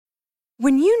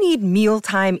When you need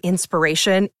mealtime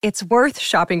inspiration, it's worth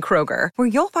shopping Kroger, where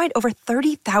you'll find over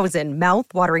 30,000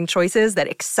 mouth-watering choices that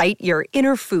excite your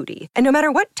inner foodie. And no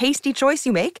matter what tasty choice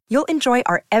you make, you'll enjoy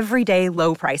our everyday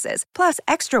low prices, plus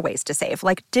extra ways to save,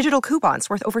 like digital coupons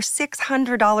worth over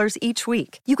 $600 each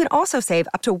week. You can also save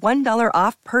up to $1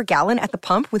 off per gallon at the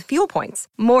pump with fuel points.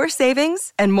 More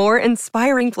savings and more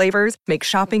inspiring flavors make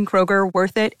shopping Kroger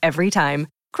worth it every time.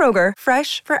 Kroger,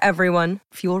 fresh for everyone.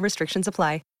 Fuel restrictions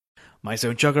apply. My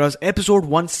Seven Chakras, episode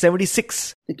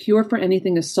 176. The cure for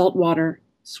anything is salt water,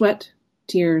 sweat,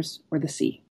 tears, or the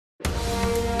sea.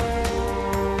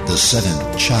 The seven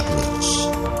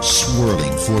chakras,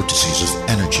 swirling vortices of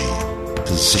energy,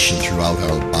 positioned throughout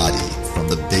our body from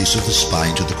the base of the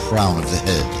spine to the crown of the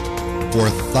head. For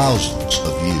thousands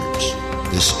of years,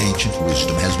 this ancient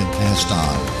wisdom has been passed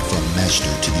on from master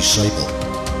to disciple.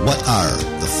 What are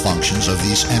the functions of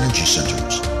these energy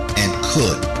centers? And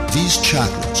could these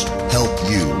chakras help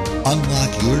you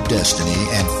unlock your destiny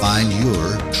and find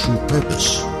your true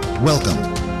purpose? Welcome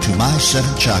to My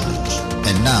Seven Chakras.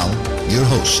 And now, your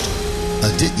host,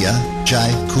 Aditya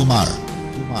Jai Kumar.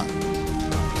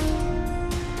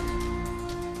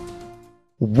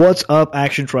 What's up,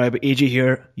 Action Tribe? AJ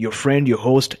here, your friend, your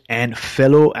host, and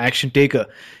fellow action taker.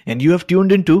 And you have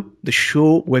tuned into the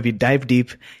show where we dive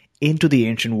deep into the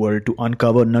ancient world to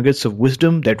uncover nuggets of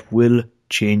wisdom that will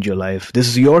change your life. This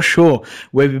is your show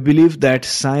where we believe that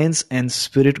science and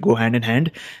spirit go hand in hand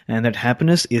and that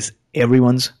happiness is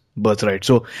everyone's birthright.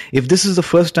 So if this is the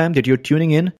first time that you're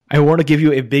tuning in, I want to give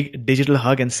you a big digital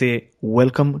hug and say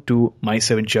welcome to My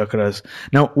Seven Chakras.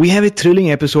 Now, we have a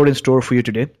thrilling episode in store for you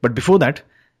today, but before that,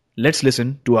 let's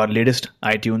listen to our latest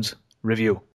iTunes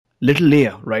review. Little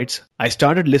Leah writes, I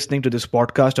started listening to this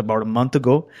podcast about a month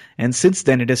ago, and since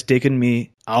then it has taken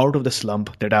me out of the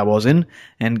slump that I was in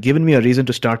and given me a reason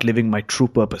to start living my true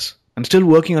purpose. I'm still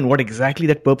working on what exactly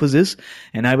that purpose is,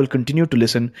 and I will continue to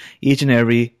listen each and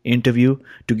every interview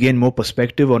to gain more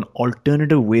perspective on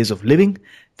alternative ways of living.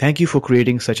 Thank you for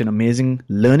creating such an amazing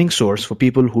learning source for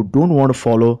people who don't want to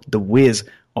follow the ways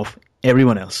of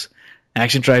everyone else.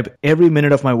 Action Tribe, every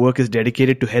minute of my work is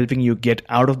dedicated to helping you get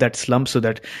out of that slump so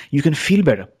that you can feel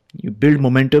better. You build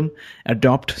momentum,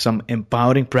 adopt some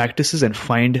empowering practices, and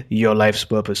find your life's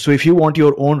purpose. So if you want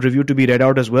your own review to be read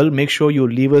out as well, make sure you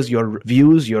leave us your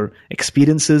views, your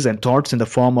experiences, and thoughts in the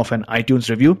form of an iTunes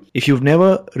review. If you've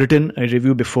never written a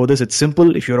review before this, it's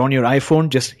simple. If you're on your iPhone,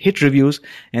 just hit reviews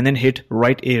and then hit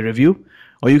write a review.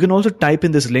 Or you can also type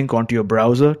in this link onto your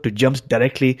browser to jump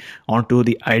directly onto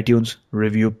the iTunes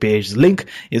review page. The link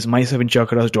is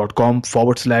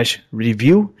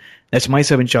my7chakras.com/review. That's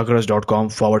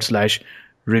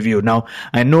my7chakras.com/review. Now,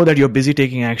 I know that you're busy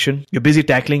taking action. You're busy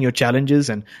tackling your challenges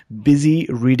and busy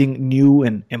reading new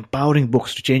and empowering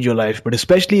books to change your life. But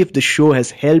especially if the show has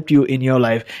helped you in your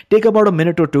life, take about a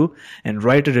minute or two and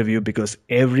write a review because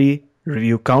every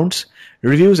review counts.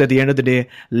 Reviews, at the end of the day,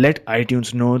 let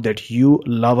iTunes know that you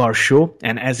love our show,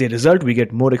 and as a result, we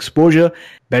get more exposure,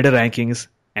 better rankings,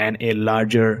 and a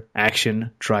larger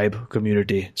Action Tribe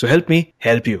community. So help me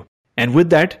help you. And with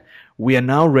that, we are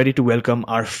now ready to welcome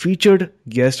our featured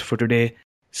guest for today,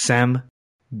 Sam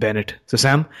Bennett. So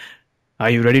Sam,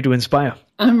 are you ready to inspire?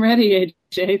 I'm ready,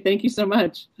 AJ. Thank you so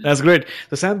much. That's great.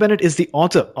 So Sam Bennett is the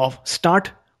author of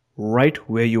Start Right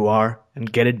Where You Are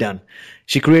and Get It Done.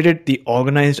 She created the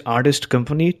Organized Artist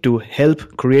Company to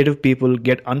help creative people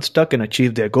get unstuck and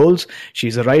achieve their goals.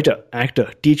 She's a writer,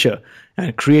 actor, teacher,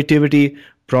 and creativity,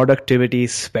 productivity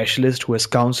specialist who has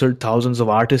counseled thousands of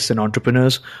artists and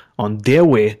entrepreneurs on their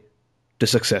way to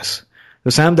success. So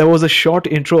Sam, that was a short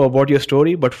intro about your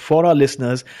story, but for our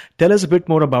listeners, tell us a bit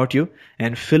more about you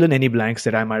and fill in any blanks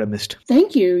that I might have missed.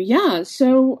 Thank you. Yeah.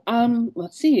 So,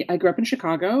 let's see. I grew up in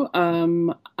Chicago.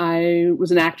 I was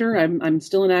an actor. I'm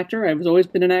still an actor. I've always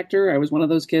been an actor. I was one of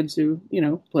those kids who,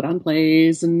 put on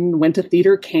plays and went to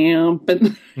theater camp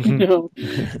and,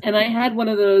 and I had one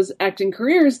of those acting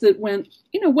careers that went,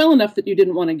 well enough that you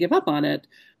didn't want to give up on it,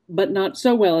 but not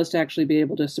so well as to actually be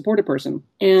able to support a person.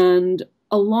 And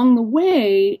along the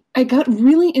way, I got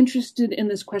really interested in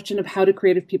this question of how do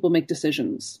creative people make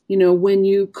decisions? When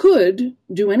you could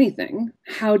do anything,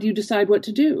 how do you decide what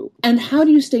to do? And how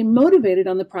do you stay motivated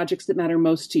on the projects that matter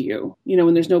most to you?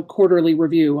 When there's no quarterly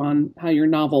review on how your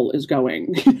novel is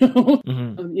going,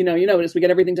 you notice we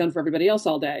get everything done for everybody else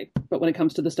all day. But when it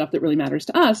comes to the stuff that really matters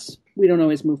to us, we don't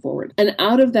always move forward. And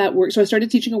out of that work, so I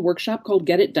started teaching a workshop called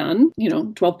Get It Done,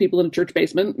 12 people in a church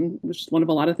basement, and it was just one of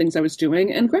a lot of things I was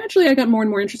doing. And gradually I got more and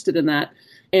more interested in that.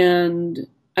 And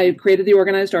I created the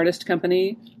Organized Artist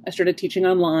Company. I started teaching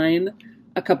online.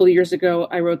 a couple of years ago,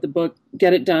 I wrote the book,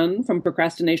 Get It Done, From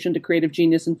Procrastination to Creative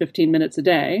Genius in 15 Minutes a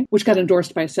Day, which got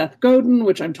endorsed by Seth Godin,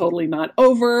 which I'm totally not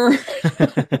over.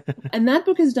 And that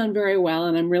book has done very well,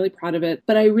 and I'm really proud of it.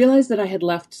 But I realized that I had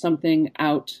left something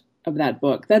out of that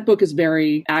book. That book is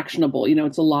very actionable.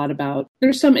 It's a lot about,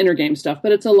 there's some inner game stuff,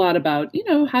 but it's a lot about,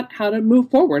 how to move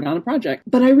forward on a project.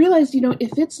 But I realized,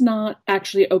 if it's not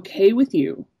actually okay with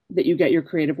you that you get your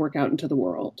creative work out into the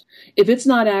world, if it's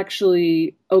not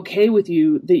actually okay with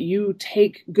you that you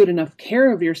take good enough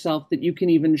care of yourself that you can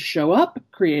even show up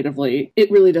creatively, it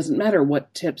really doesn't matter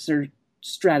what tips or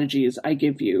strategies I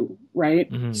give you,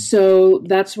 right? Mm-hmm. So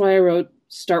that's why I wrote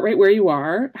Start Right Where You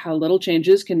Are, How Little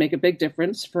Changes Can Make a Big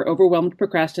Difference for Overwhelmed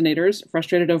Procrastinators,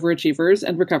 Frustrated Overachievers,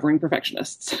 and Recovering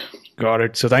Perfectionists. Got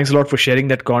it. So thanks a lot for sharing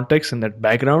that context and that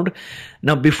background.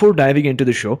 Now, before diving into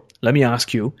the show, let me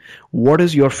ask you, what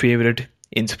is your favorite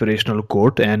inspirational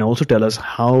quote? And also tell us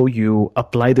how you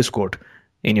apply this quote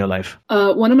in your life.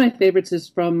 One of my favorites is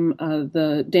from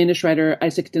the Danish writer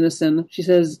Isaac Dinesen. She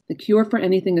says, "The cure for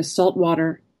anything is salt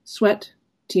water, sweat,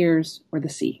 tears, or the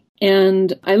sea."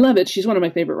 And I love it. She's one of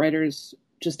my favorite writers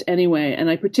just anyway.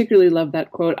 And I particularly love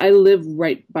that quote. I live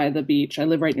right by the beach. I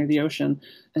live right near the ocean.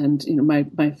 And,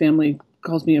 my family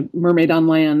calls me a mermaid on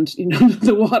land.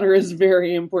 The water is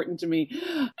very important to me.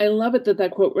 I love it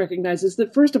that quote recognizes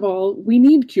that, first of all, we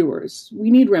need cures. We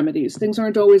need remedies. Things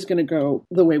aren't always going to go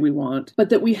the way we want, but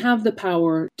that we have the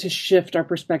power to shift our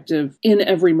perspective in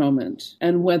every moment.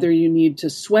 And whether you need to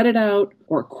sweat it out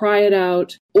or cry it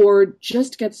out or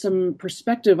just get some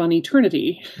perspective on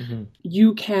eternity, mm-hmm.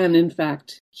 you can, in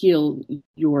fact, heal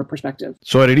your perspective.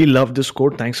 So I really love this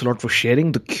quote. Thanks a lot for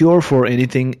sharing. The cure for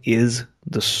anything is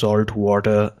the salt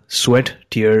water, sweat,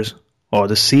 tears, or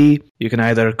the sea. You can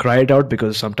either cry it out,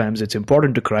 because sometimes it's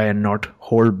important to cry and not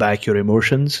hold back your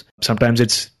emotions. Sometimes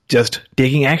it's just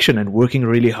taking action and working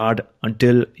really hard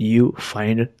until you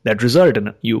find that result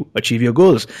and you achieve your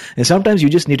goals. And sometimes you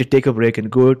just need to take a break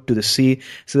and go to the sea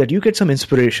so that you get some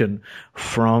inspiration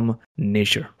from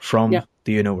nature, from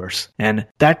the universe. And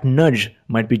that nudge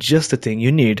might be just the thing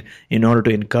you need in order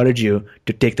to encourage you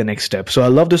to take the next step. So I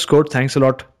love this quote. Thanks a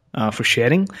lot for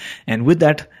sharing. And with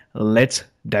that, let's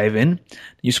dive in.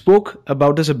 You spoke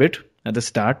about this a bit at the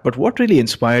start, but what really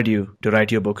inspired you to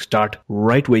write your book, Start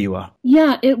Right Where You Are?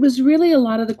 Yeah, it was really a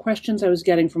lot of the questions I was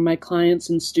getting from my clients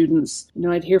and students.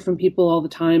 I'd hear from people all the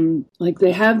time, like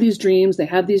they have these dreams, they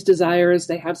have these desires,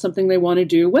 they have something they want to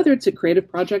do, whether it's a creative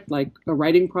project like a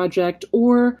writing project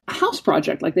or a house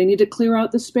project, like they need to clear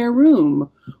out the spare room,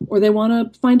 or they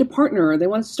want to find a partner, or they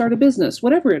want to start a business,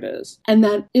 whatever it is. And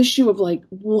that issue of like,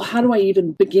 well, how do I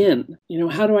even begin?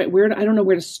 I don't know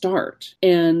where to start.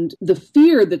 And the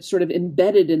fear that's sort of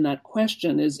embedded in that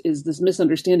question is this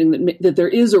misunderstanding that there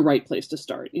is a right place to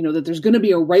start, that there's going to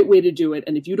be a right way to do it.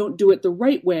 And if you don't do it the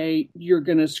right way, you're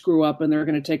going to screw up and they're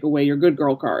going to take away your good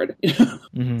girl card.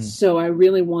 Mm-hmm. So I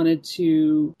really wanted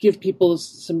to give people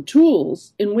some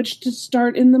tools in which to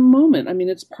start in the moment. I mean,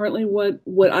 it's partly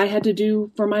what I had to do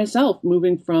for myself,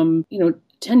 moving from,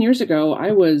 10 years ago,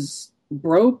 I was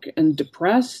broke and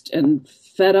depressed and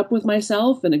fed up with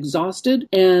myself and exhausted.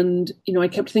 And, I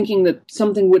kept thinking that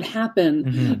something would happen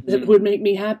mm-hmm. that would make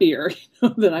me happier,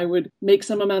 that I would make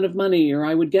some amount of money, or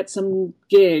I would get some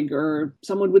gig, or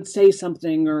someone would say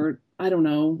something, or I don't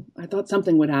know. I thought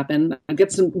something would happen. I'd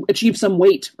achieve some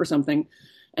weight or something.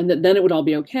 And that then it would all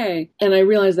be okay. And I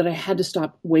realized that I had to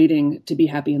stop waiting to be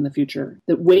happy in the future.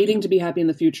 That waiting to be happy in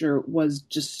the future was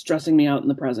just stressing me out in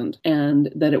the present.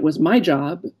 And that it was my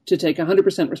job to take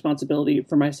 100% responsibility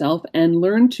for myself and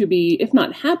learn to be, if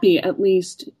not happy, at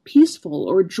least peaceful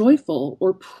or joyful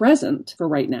or present for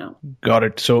right now. Got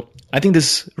it. So I think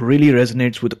this really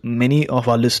resonates with many of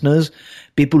our listeners,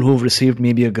 people who've received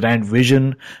maybe a grand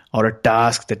vision or a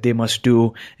task that they must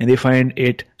do, and they find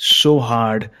it so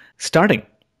hard starting.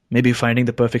 Maybe finding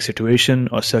the perfect situation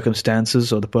or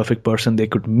circumstances or the perfect person they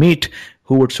could meet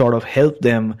who would sort of help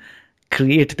them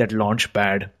create that launch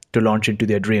pad to launch into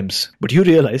their dreams. But you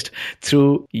realized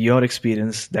through your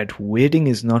experience that waiting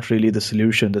is not really the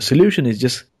solution. The solution is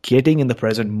just getting in the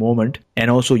present moment and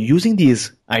also using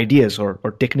these ideas or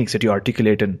techniques that you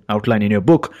articulate and outline in your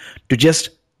book to just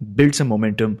build some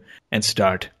momentum and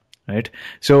start. Right?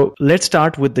 So let's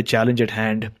start with the challenge at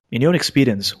hand. In your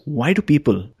experience, why do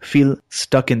people feel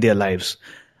stuck in their lives?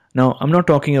 Now, I'm not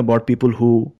talking about people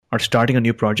who are starting a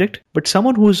new project, but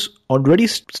someone who's already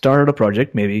started a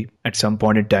project, maybe at some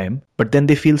point in time, but then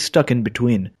they feel stuck in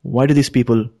between. Why do these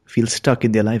people feel stuck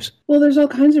in their lives? Well, there's all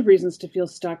kinds of reasons to feel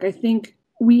stuck. I think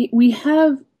we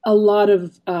have a lot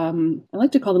of, I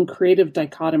like to call them creative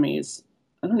dichotomies.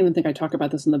 I don't even think I talk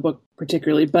about this in the book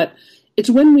particularly, but it's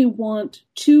when we want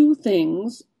two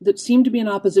things that seem to be in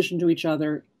opposition to each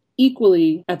other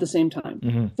equally at the same time.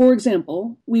 Mm-hmm. For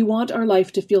example, we want our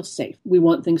life to feel safe. We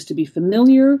want things to be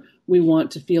familiar. We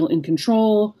want to feel in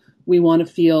control. We want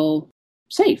to feel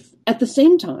safe. At the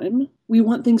same time, we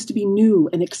want things to be new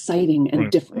and exciting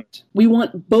and different. We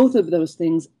want both of those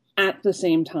things at the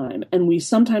same time. And we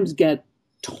sometimes get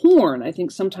torn. I think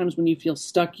sometimes when you feel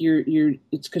stuck,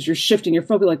 it's because you're shifting your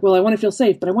focus. Like, well, I want to feel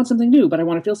safe, but I want something new. But I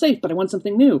want to feel safe, but I want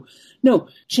something new. No,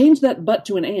 change that but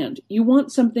to an and. You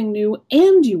want something new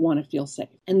and you want to feel safe.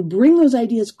 And bring those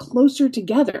ideas closer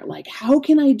together. Like, how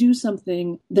can I do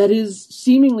something that is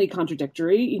seemingly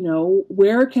contradictory?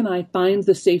 Where can I find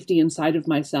the safety inside of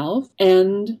myself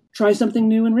and try something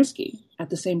new and risky at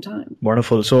the same time?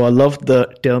 Wonderful. So I love the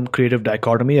term creative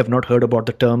dichotomy. I've not heard about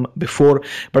the term before,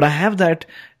 but I have that.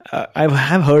 I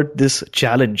have heard this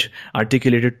challenge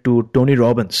articulated to Tony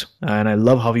Robbins, and I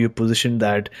love how you position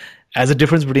that as a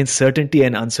difference between certainty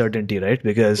and uncertainty, right?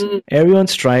 Because everyone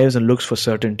strives and looks for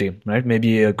certainty, right?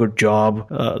 Maybe a good job,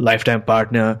 a lifetime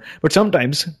partner, but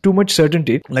sometimes too much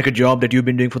certainty, like a job that you've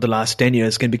been doing for the last 10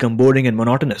 years, can become boring and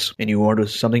monotonous, and you want to do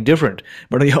something different.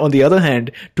 But on the other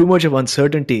hand, too much of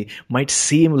uncertainty might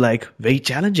seem like very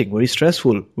challenging, very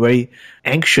stressful, very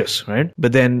anxious, right?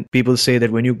 But then people say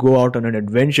that when you go out on an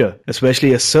adventure,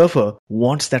 especially a surfer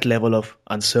wants that level of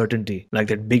uncertainty, like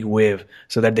that big wave,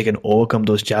 so that they can overcome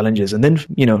those challenges and then,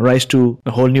 rise to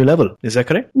a whole new level. Is that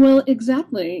correct? Well,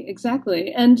 exactly.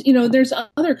 And, there's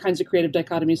other kinds of creative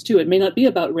dichotomies too. It may not be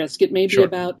about risk. It may be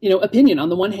about, opinion. On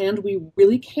the one hand, we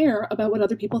really care about what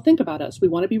other people think about us. We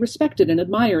want to be respected and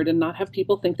admired and not have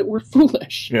people think that we're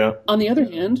foolish. Yeah. On the other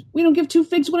hand, we don't give two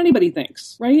figs what anybody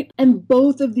thinks, right? And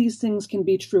both of these things can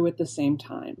be true at the same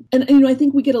time. And I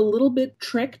think we get a little bit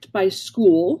tricked by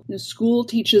school. School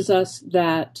teaches us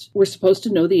that we're supposed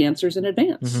to know the answers in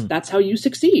advance. Mm-hmm. That's how you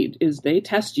succeed, is they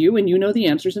test you and you know the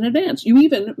answers in advance. You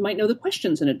even might know the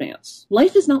questions in advance.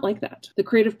 Life is not like that. The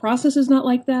creative process is not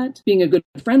like that. Being a good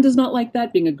friend is not like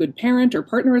that. Being a good parent or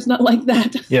partner is not like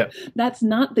that. Yeah. That's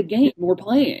not the game we're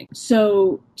playing.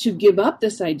 So to give up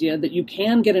this idea that you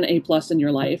can get an A+ in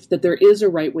your life, that there is a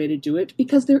right way to do it,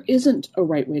 because there isn't a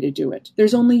right way to do it.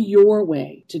 There's only your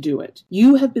way to do it.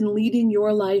 You have been leading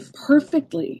your life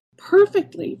perfectly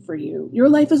for you. Your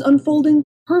life is unfolding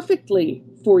perfectly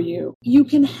for you. You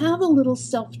can have a little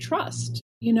self-trust.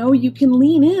 You can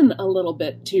lean in a little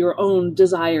bit to your own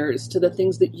desires, to the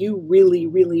things that you really,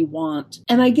 really want.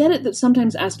 And I get it that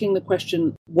sometimes asking the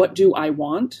question, what do I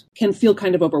want, can feel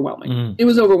kind of overwhelming. Mm. It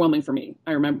was overwhelming for me.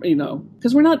 I remember,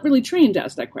 because we're not really trained to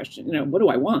ask that question. What do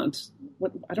I want?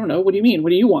 I don't know. What do you mean?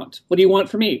 What do you want? What do you want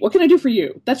for me? What can I do for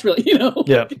you? That's really,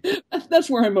 yeah.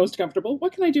 That's where I'm most comfortable.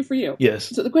 What can I do for you? Yes.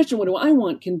 So the question, what do I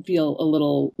want, can feel a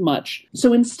little much.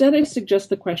 So instead I suggest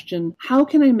the question, how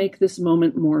can I make this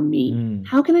moment more me? Mm.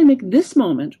 How can I make this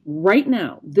moment right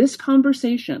now, this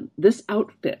conversation, this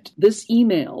outfit, this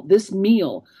email, this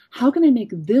meal, how can I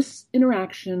make this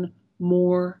interaction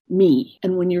more me?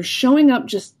 And when you're showing up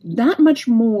just that much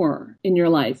more in your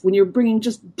life, when you're bringing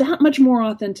just that much more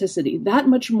authenticity, that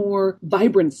much more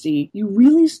vibrancy, you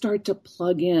really start to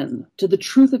plug in to the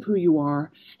truth of who you are,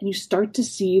 and you start to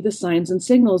see the signs and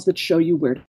signals that show you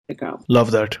where to go.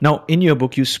 Love that. Now, in your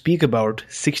book, you speak about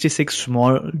 66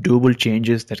 small doable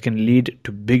changes that can lead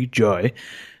to big joy.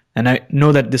 And I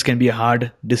know that this can be a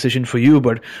hard decision for you,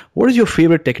 but what is your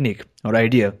favorite technique or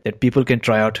idea that people can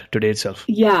try out today itself?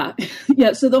 Yeah.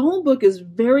 So the whole book is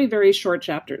very, very short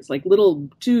chapters, like little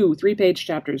 2-3 page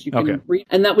chapters you can read.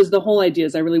 And that was the whole idea,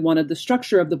 is I really wanted the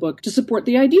structure of the book to support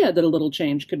the idea that a little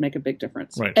change could make a big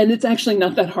difference. Right. And it's actually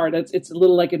not that hard. It's a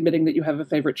little like admitting that you have a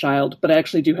favorite child, but I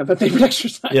actually do have a favorite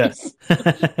exercise. Yes.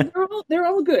 They're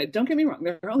all good. Don't get me wrong.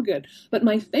 They're all good. But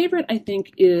my favorite, I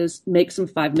think, is make some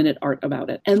 5-minute art about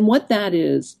it. And what that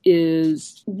is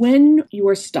when you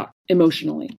are stuck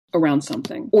emotionally around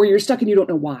something, or you're stuck and you don't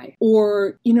know why,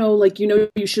 or,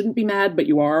 you shouldn't be mad, but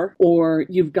you are, or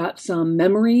you've got some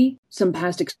memory, some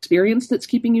past experience that's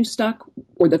keeping you stuck,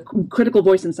 or the critical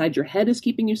voice inside your head is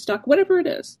keeping you stuck, whatever it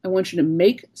is, I want you to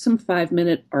make some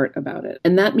 5-minute art about it.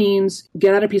 And that means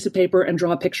get out a piece of paper and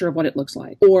draw a picture of what it looks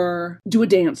like, or do a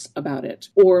dance about it,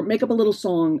 or make up a little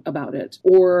song about it,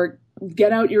 or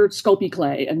get out your Sculpey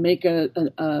clay and make a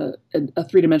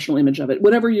 3-dimensional image of it,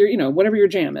 whatever your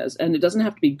jam is. And it doesn't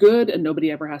have to be good, and nobody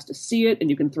ever has to see it, and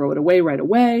you can throw it away right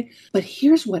away. But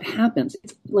here's what happens.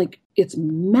 It's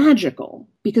magical,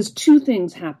 because 2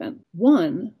 things happen.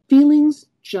 1, feelings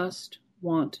just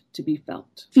want to be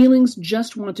felt. Feelings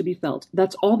just want to be felt.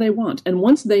 That's all they want. And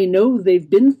once they know they've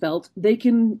been felt, they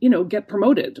can, get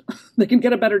promoted. They can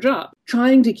get a better job.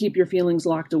 Trying to keep your feelings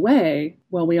locked away,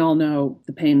 well, we all know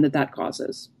the pain that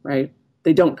causes, right?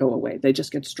 They don't go away. They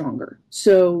just get stronger.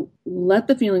 So let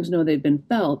the feelings know they've been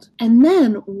felt. And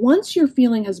then once your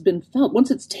feeling has been felt,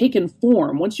 once it's taken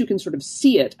form, once you can sort of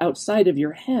see it outside of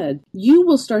your head, you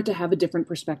will start to have a different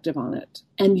perspective on it.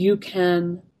 And you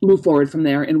can move forward from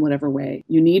there in whatever way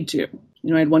you need to.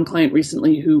 I had one client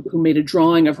recently who made a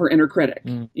drawing of her inner critic,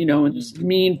 and this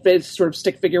mean face, sort of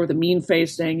stick figure with a mean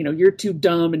face saying, you're too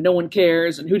dumb and no one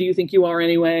cares. And who do you think you are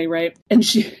anyway? Right. And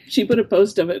she put a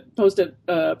posted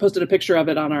a picture of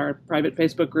it on our private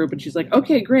Facebook group. And she's like,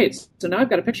 okay, great. So now I've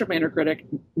got a picture of my inner critic.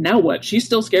 Now what? She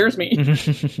still scares me.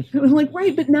 And I'm like,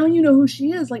 right. But now you know who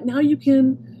she is. Like now you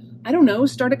can, I don't know,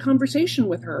 start a conversation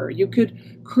with her. You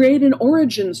could create an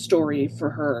origin story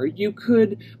for her. You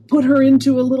could put her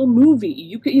into a little movie.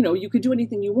 You could do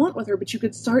anything you want with her, but you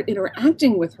could start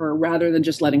interacting with her rather than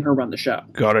just letting her run the show.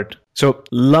 Got it. So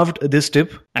loved this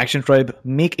tip. Action Tribe,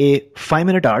 make a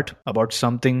 5-minute art about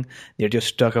something that you're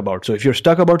stuck about. So if you're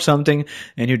stuck about something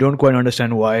and you don't quite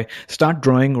understand why, start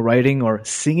drawing, writing, or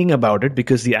singing about it,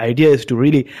 because the idea is to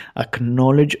really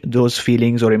acknowledge those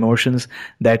feelings or emotions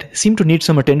that seem to need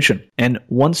some attention. And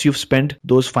once you've spent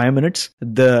those 5 minutes,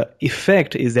 the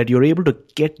effect is that you're able to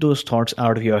get those thoughts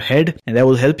out of your head, and that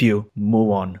will help you move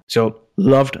on. So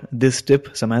loved this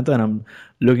tip, Samantha, and I'm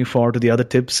looking forward to the other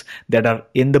tips that are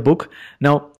in the book.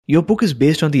 Now, your book is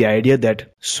based on the idea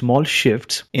that small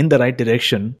shifts in the right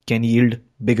direction can yield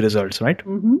big results, right?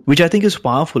 Mm-hmm. Which I think is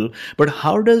powerful. But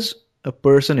how does a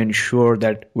person ensure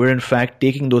that we're in fact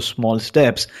taking those small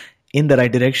steps in the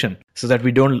right direction so that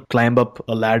we don't climb up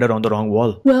a ladder on the wrong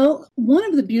wall? Well, one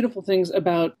of the beautiful things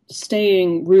about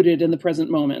staying rooted in the present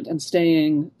moment and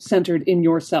staying centered in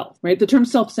yourself, right? The term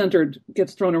self-centered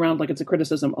gets thrown around like it's a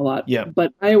criticism a lot. Yeah.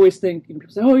 But I always think, people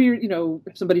say,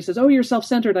 if somebody says, oh, you're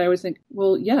self-centered, I always think,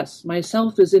 well, yes,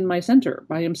 myself is in my center.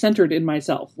 I am centered in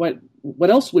myself. What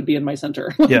else would be in my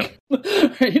center? Yeah.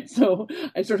 Right. So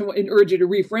I sort of urge you to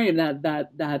reframe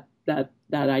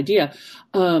that idea.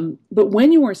 But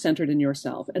when you are centered in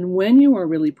yourself and when you are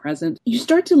really present, you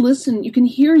start to listen. You can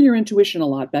hear your intuition a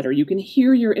lot better. You can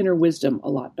hear your inner wisdom a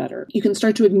lot better. You can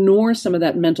start to ignore some of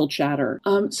that mental chatter.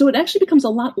 So it actually becomes a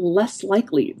lot less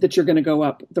likely that you're going to go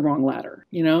up the wrong ladder,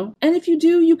 And if you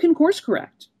do, you can course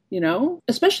correct.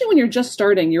 Especially when you're just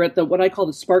starting, you're at what I call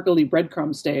the sparkly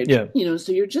breadcrumb stage. Yeah.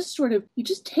 So you're just you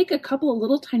just take a couple of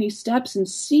little tiny steps and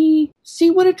see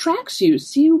what attracts you.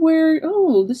 See where,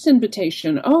 oh, this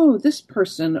invitation, oh, this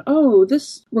person, oh,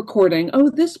 this recording, oh,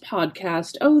 this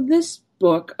podcast, oh, this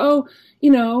book, oh,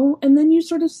 and then you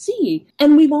sort of see.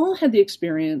 And we've all had the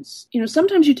experience,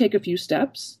 sometimes you take a few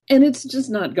steps and it's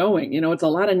just not going. It's a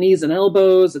lot of knees and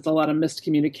elbows. It's a lot of missed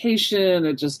communication.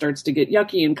 It just starts to get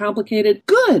yucky and complicated.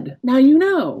 Good. Now you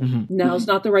know. Mm-hmm. Now's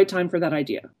not the right time for that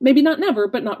idea. Maybe not never,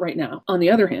 but not right now. On the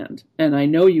other hand, and I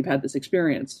know you've had this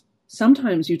experience,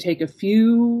 sometimes you take a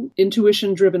few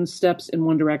intuition-driven steps in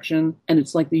one direction, and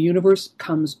it's like the universe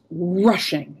comes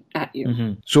rushing at you.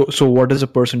 Mm-hmm. So what does a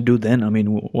person do then? I mean,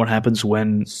 what happens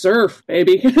when... Surf,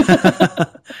 baby.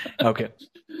 Okay.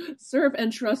 Surf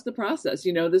and trust the process.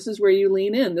 This is where you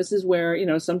lean in. This is where,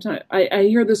 sometimes I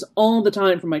hear this all the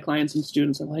time from my clients and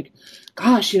students. I'm like,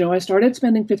 gosh, I started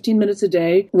spending 15 minutes a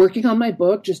day working on my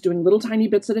book, just doing little tiny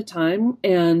bits at a time.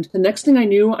 And the next thing I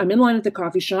knew, I'm in line at the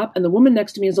coffee shop and the woman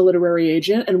next to me is a literary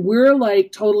agent and we're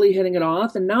like totally hitting it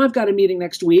off. And now I've got a meeting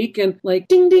next week and like,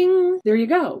 ding, ding, there you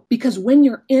go. Because when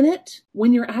you're in it,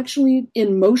 when you're actually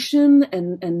in motion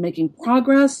and making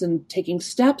progress and taking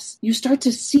steps, you start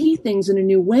to see things in a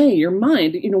new way. Your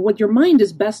mind, what your mind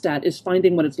is best at is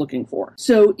finding what it's looking for.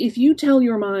 So if you tell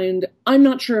your mind, I'm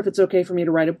not sure if it's okay for me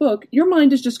to write a book, your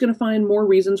mind is just going to find more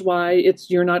reasons why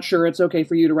you're not sure it's okay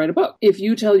for you to write a book. If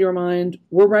you tell your mind,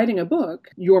 we're writing a book,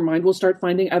 your mind will start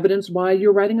finding evidence why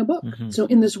you're writing a book. Mm-hmm. So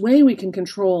in this way, we can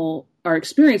control our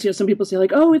experience. Some people say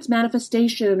like, oh, it's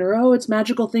manifestation or, oh, it's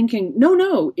magical thinking.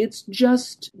 No, it's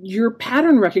just your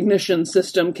pattern recognition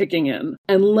system kicking in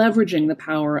and leveraging the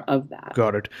power of that.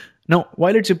 Got it. Now,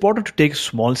 while it's important to take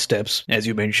small steps, as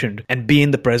you mentioned, and be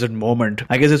in the present moment,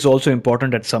 I guess it's also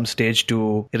important at some stage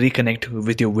to reconnect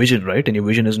with your vision, right? And your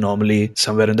vision is normally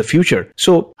somewhere in the future.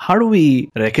 So how do we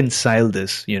reconcile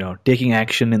this, taking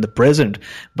action in the present,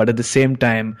 but at the same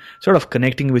time, sort of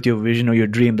connecting with your vision or your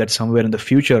dream that's somewhere in the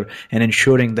future and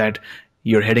ensuring that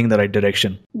you're heading in the right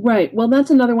direction. Right. Well, that's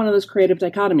another one of those creative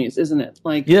dichotomies, isn't it?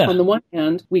 Like, on the one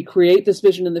hand, we create this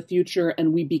vision in the future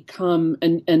and we become,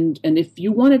 and if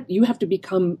you want it, you have to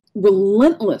become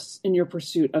relentless in your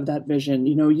pursuit of that vision.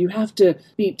 You know, you have to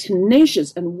be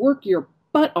tenacious and work your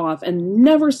butt off and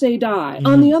never say die. Mm-hmm.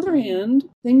 On the other hand,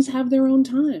 things have their own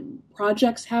time.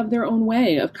 Projects have their own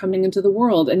way of coming into the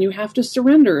world, and you have to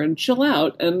surrender and chill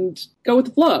out and go with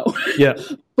the flow. Yeah.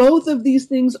 Both of these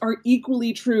things are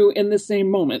equally true in the same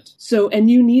moment. So, and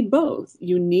you need both.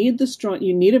 You need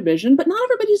you need a vision, but not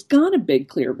everybody's got a big,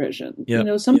 clear vision. Yep. You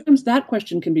know, sometimes that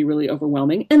question can be really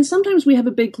overwhelming. And sometimes we have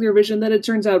a big, clear vision that it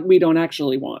turns out we don't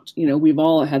actually want. You know, we've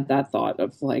all had that thought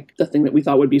of like the thing that we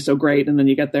thought would be so great, and then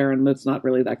you get there and it's not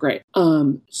really that great.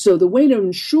 So the way to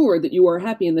ensure that you are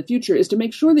happy in the future is to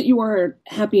make sure that you are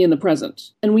happy in the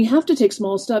present. And we have to take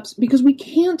small steps because we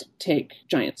can't take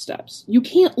giant steps. You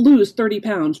can't lose 30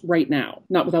 pounds right now,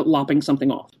 not without lopping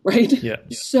something off, right? Yeah.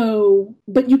 So,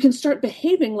 but you can start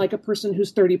behaving like a person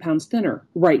who's 30 pounds thinner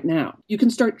right now. You can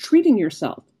start treating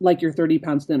yourself like you're 30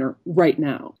 pounds thinner right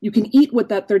now. You can eat what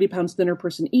that 30 pounds thinner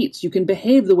person eats. You can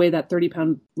behave the way that 30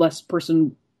 pound less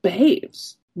person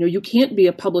behaves. You know, you can't be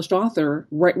a published author,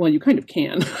 right? Well, you kind of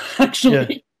can,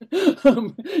 actually. Yeah.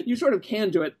 You sort of can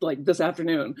do it like this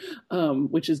afternoon,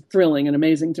 which is thrilling and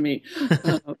amazing to me.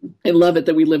 I love it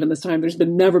that we live in this time. There's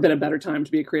never been a better time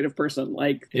to be a creative person.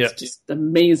 Like, it's just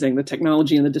amazing. The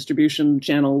technology and the distribution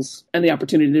channels and the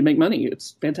opportunity to make money.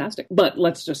 It's fantastic. But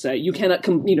let's just say you cannot,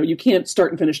 you can't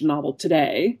start and finish a novel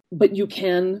today, but you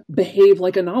can behave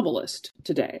like a novelist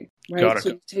today. Right. So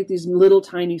you take these little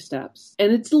tiny steps.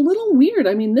 And it's a little weird.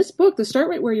 I mean, this book, the Start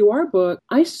Right Where You Are book,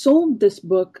 I sold this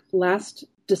book last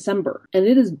December, and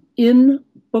it is in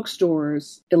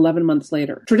bookstores 11 months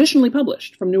later, traditionally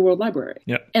published from New World Library.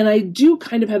 Yeah. And I do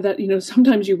kind of have that,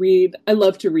 sometimes I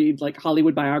love to read like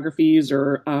Hollywood biographies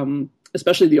or,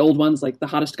 especially the old ones, like The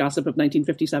Hottest Gossip of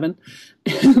 1957.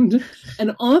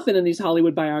 And often in these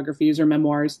Hollywood biographies or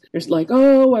memoirs, there's like,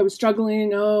 oh, I was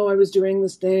struggling. Oh, I was doing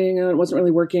this thing. It wasn't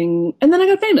really working. And then I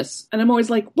got famous. And I'm always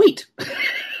like, wait.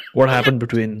 What happened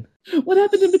between... What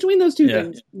happened in between those two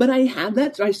things? But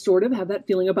I sort of have that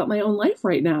feeling about my own life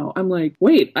right now. I'm like,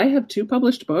 wait, I have 2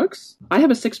 published books. I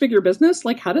have a 6-figure business.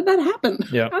 Like, how did that happen?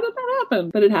 Yeah. How did that happen?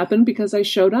 But it happened because I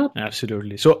showed up.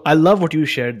 Absolutely. So I love what you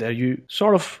shared there. You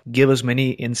sort of gave us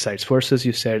many insights. First, as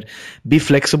you said, be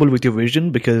flexible with your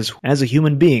vision, because as a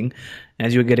human being,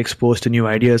 as you get exposed to new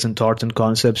ideas and thoughts and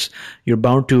concepts, you're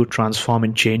bound to transform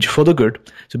and change for the good.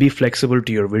 So be flexible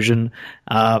to your vision,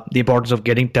 the importance of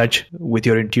getting in touch with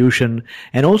your intuition,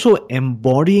 and also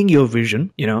embodying your vision,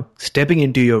 stepping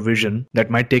into your vision that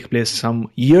might take place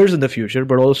some years in the future,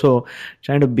 but also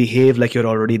trying to behave like you're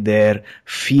already there,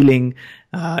 feeling,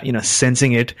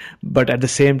 sensing it, but at the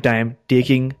same time,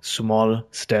 taking small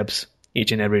steps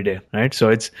each and every day, right? So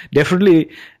it's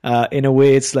definitely, in a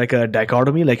way, it's like a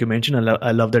dichotomy, like you mentioned.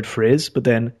 I love that phrase, but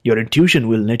then your intuition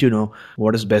will let you know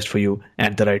what is best for you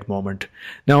at the right moment.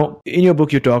 Now, in your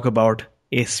book, you talk about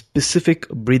a specific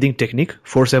breathing technique,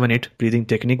 4-7-8 breathing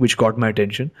technique, which caught my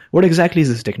attention. What exactly is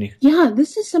this technique? Yeah,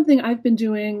 this is something I've been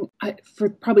doing for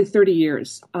probably 30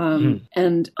 years.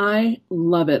 And I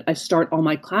love it. I start all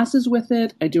my classes with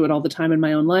it. I do it all the time in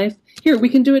my own life. Here, we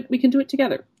can do it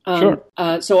together. Sure.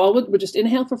 So we'll just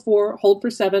inhale for 4, hold for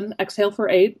 7, exhale for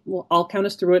 8. I'll count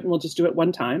us through it, and we'll just do it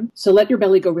one time. So let your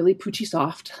belly go really poochy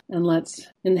soft. And let's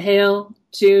inhale,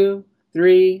 2,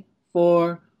 3,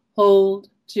 4, hold,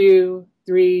 2,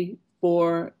 3,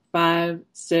 4, 5,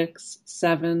 6,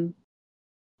 7.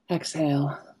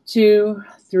 Exhale. 2,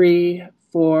 3,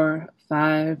 4,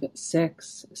 5,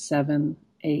 6, 7,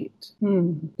 8.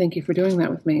 Thank you for doing that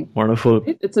with me. Wonderful.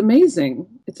 It's amazing.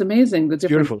 It's amazing. The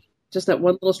different. Beautiful. Just that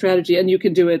one little strategy. And you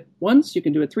can do it once, you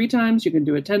can do it 3 times, you can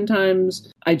do it 10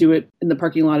 times. I do it in the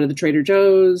parking lot of the Trader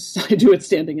Joe's. I do it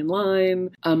standing in line.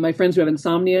 My friends who have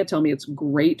insomnia tell me it's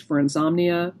great for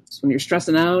insomnia. So when you're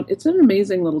stressing out, it's an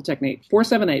amazing little technique.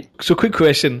 4-7-8. So quick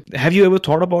question. Have you ever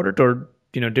thought about it, or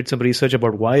did some research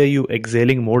about why are you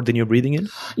exhaling more than you're breathing in?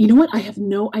 You know what? I have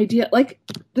no idea. Like,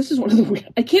 this is one of the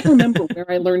I can't remember where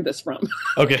I learned this from.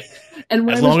 Okay. And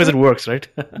as long as it works, right?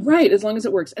 Right, as long as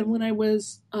it works. And when I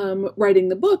was writing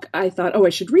the book, I thought, I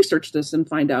should research this and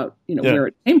find out, where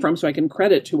it came from, so I can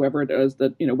credit whoever it is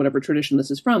that, whatever tradition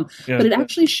this is from. Yeah. But it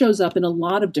actually shows up in a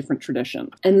lot of different traditions.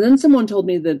 And then someone told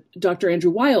me that Dr.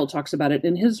 Andrew Weil talks about it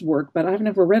in his work, but I've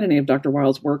never read any of Dr.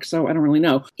 Weil's work, so I don't really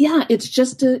know. Yeah, it's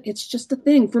just a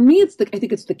thing. For me, I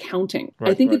think it's the counting. Right,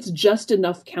 I think it's just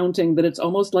enough counting that it's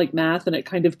almost like math, and it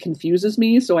kind of confuses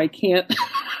me, so I can't.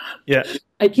 Yeah.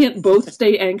 I can't both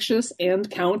stay anxious and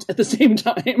count at the same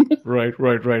time. Right.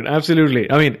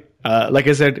 Absolutely. I mean, Like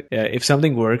I said, if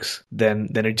something works, then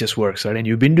it just works, right? And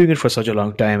you've been doing it for such a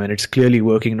long time, and it's clearly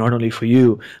working not only for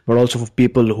you, but also for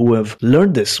people who have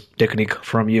learned this technique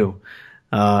from you.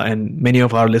 And many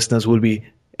of our listeners will be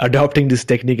adopting this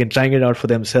technique and trying it out for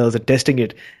themselves and testing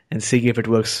it and seeing if it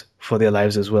works for their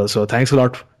lives as well. So thanks a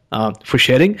lot for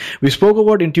sharing. We spoke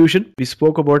about intuition. We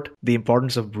spoke about the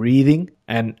importance of breathing.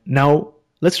 And now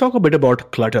let's talk a bit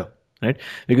about clutter, right?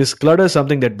 Because clutter is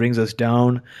something that brings us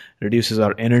down, reduces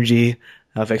our energy,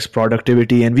 affects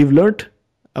productivity. And we've learned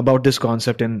about this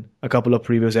concept in a couple of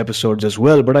previous episodes as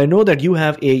well. But I know that you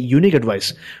have a unique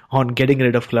advice on getting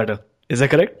rid of clutter. Is that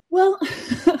correct? Well,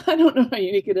 I don't know how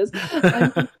unique it is.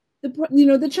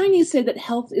 The Chinese say that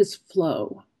health is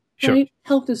flow, right? Sure.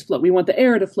 Health is flow. We want the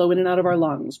air to flow in and out of our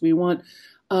lungs. We want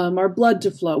our blood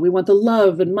to flow. We want the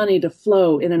love and money to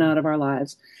flow in and out of our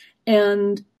lives.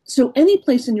 And so any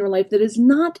place in your life that is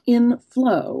not in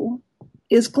flow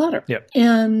is clutter. Yep.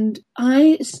 And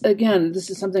this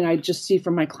is something I just see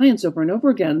from my clients over and over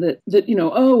again, that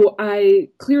I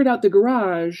cleared out the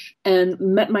garage and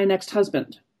met my next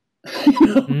husband.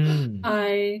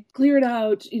 I cleared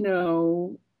out,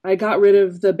 I got rid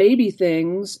of the baby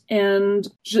things and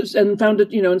found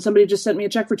it, and somebody just sent me a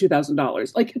check for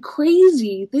 $2,000. Like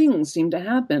crazy things seem to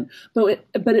happen, but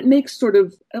it makes sort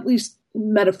of at least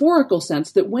metaphorical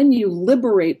sense that when you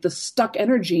liberate the stuck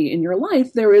energy in your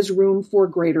life, there is room for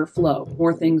greater flow.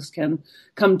 More things can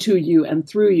come to you and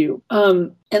through you.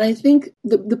 And I think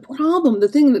the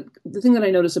thing that I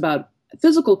notice about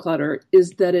physical clutter is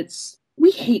that we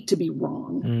hate to be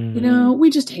wrong. We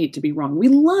just hate to be wrong. We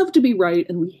love to be right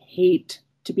and we hate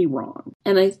to be wrong.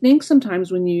 And I think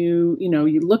sometimes when you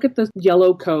look at the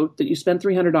yellow coat that you spent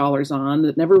 $300 on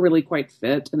that never really quite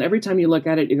fit, and every time you look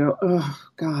at it, you go, oh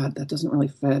God, that doesn't really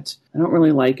fit. I don't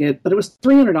really like it, but it was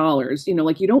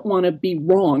 $300. You don't want to be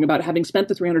wrong about having spent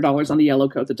the $300 on the yellow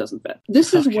coat that doesn't fit.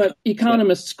 This is what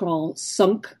economists call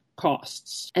sunk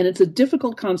costs. And it's a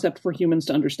difficult concept for humans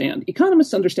to understand.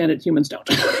 Economists understand it, humans don't.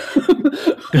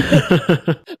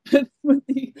 But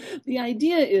the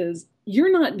idea is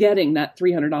you're not getting that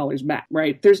 $300 back,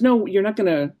 right?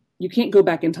 You can't go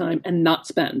back in time and not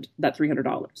spend that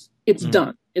 $300. It's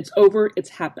done. It's over. It's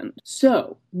happened.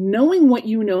 So knowing what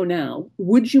you know now,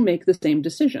 would you make the same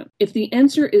decision? If the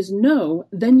answer is no,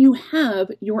 then you have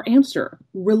your answer.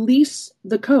 Release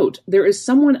the coat. There is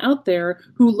someone out there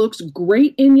who looks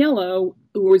great in yellow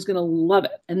who is going to love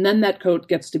it. And then that coat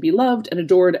gets to be loved and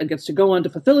adored and gets to go on to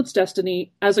fulfill its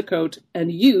destiny as a coat.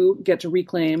 And you get to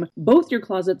reclaim both your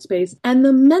closet space and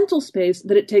the mental space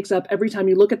that it takes up every time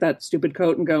you look at that stupid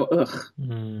coat and go, ugh.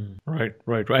 Right.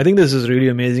 I think this is really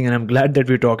amazing. And I'm glad that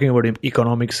we're talking about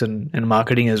economics and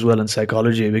marketing as well and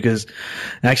psychology, because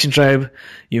Action Tribe,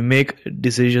 you make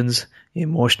decisions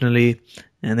emotionally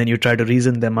and then you try to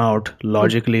reason them out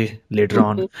logically later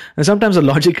on. And sometimes the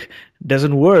logic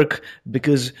doesn't work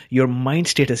because your mind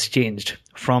state has changed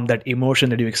from that emotion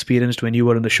that you experienced when you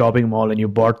were in the shopping mall and you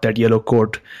bought that yellow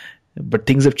coat. But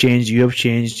things have changed,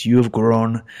 you have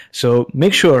grown. So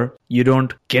make sure you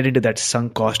don't get into that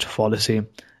sunk cost fallacy.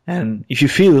 And if you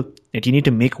feel that you need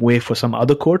to make way for some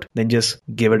other coat, then just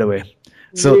give it away.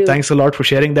 So really? Thanks a lot for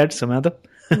sharing that, Samantha.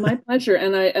 My pleasure.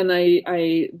 And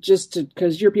I just,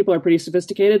 because your people are pretty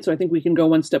sophisticated, so I think we can go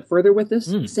one step further with this.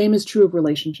 The same is true of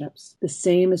relationships.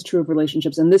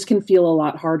 And this can feel a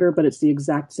lot harder, but it's the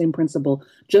exact same principle.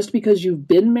 Just because you've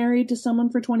been married to someone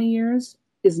for 20 years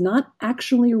is not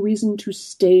actually a reason to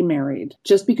stay married.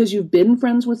 Just because you've been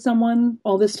friends with someone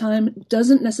all this time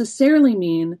doesn't necessarily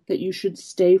mean that you should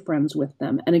stay friends with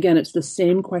them. And again, it's the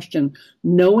same question.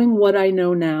 Knowing what I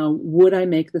know now, would I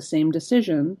make the same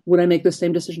decision? Would I make the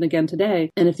same decision again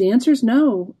today? And if the answer is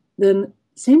no, then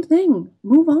same thing.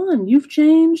 Move on. You've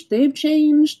changed. They've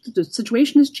changed. The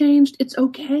situation has changed. It's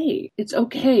okay. It's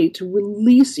okay to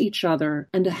release each other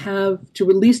and to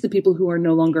release the people who are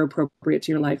no longer appropriate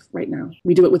to your life right now.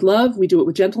 We do it with love. We do it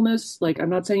with gentleness. I'm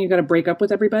not saying you got to break up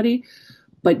with everybody,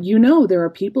 but there are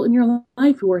people in your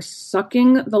life who are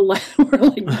sucking the life, who are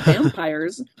like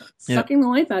vampires, sucking the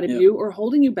life out of you or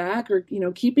holding you back or,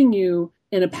 keeping you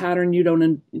in a pattern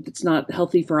it's not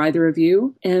healthy for either of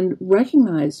you, and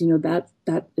recognize,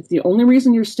 that if the only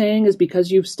reason you're staying is because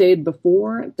you've stayed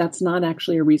before, that's not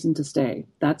actually a reason to stay.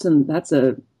 That's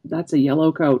a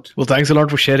yellow coat. Well, thanks a lot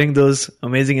for sharing those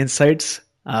amazing insights,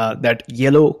 that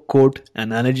yellow coat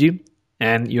analogy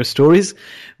and your stories.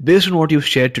 Based on what you've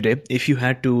shared today, if you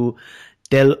had to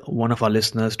tell one of our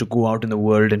listeners to go out in the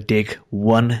world and take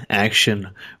one action,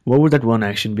 what would that one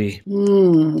action be?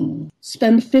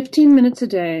 Spend 15 minutes a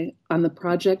day on the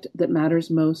project that matters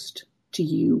most to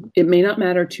you. It may not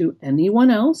matter to anyone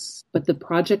else, but the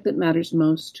project that matters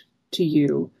most to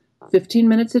you. 15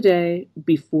 minutes a day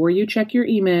before you check your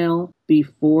email,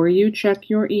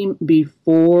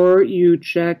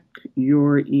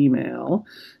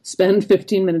 spend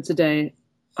 15 minutes a day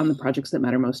on the projects that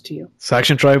matter most to you. So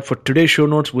Action Tribe, for today's show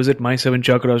notes, visit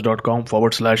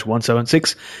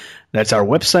my7chakras.com/176. That's our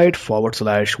website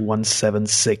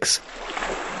 /176.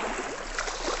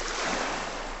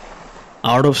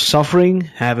 Out of suffering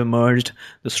have emerged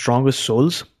the strongest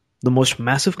souls. The most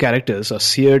massive characters are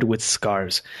seared with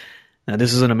scars. Now,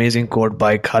 this is an amazing quote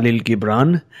by Khalil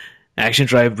Gibran. Action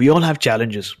Tribe, we all have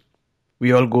challenges.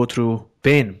 We all go through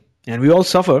pain. And we all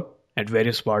suffer at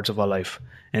various parts of our life.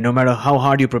 And no matter how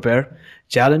hard you prepare,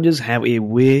 challenges have a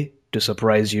way to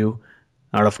surprise you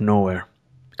out of nowhere.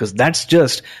 Because that's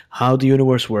just how the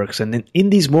universe works. And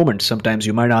in these moments, sometimes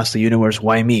you might ask the universe,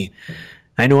 why me?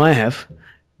 I know I have.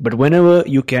 But whenever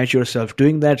you catch yourself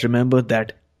doing that, remember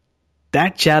that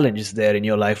that challenge is there in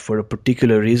your life for a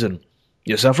particular reason.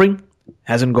 Your suffering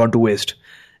hasn't gone to waste.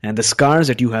 And the scars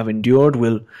that you have endured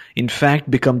will, in fact,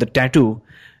 become the tattoo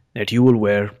that you will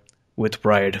wear with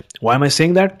pride. Why am I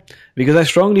saying that? Because I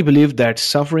strongly believe that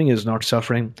suffering is not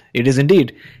suffering. It is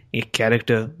indeed a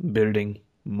character-building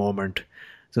moment.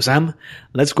 So Sam,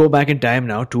 let's go back in time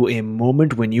now to a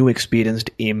moment when you experienced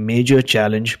a major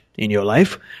challenge in your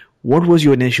life. What was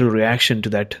your initial reaction to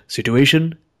that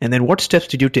situation? And then what steps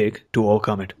did you take to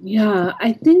overcome it? Yeah,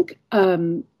 I think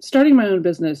starting my own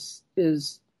business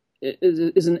is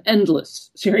an endless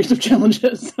series of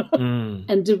challenges.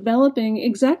 And developing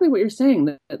exactly what you're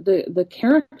saying, the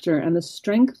character and the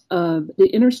strength of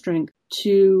the inner strength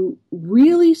to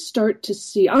really start to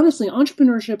see, honestly,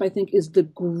 entrepreneurship, I think, is the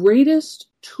greatest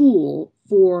tool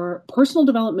for personal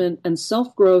development and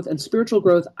self-growth and spiritual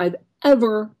growth I've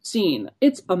ever seen.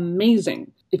 It's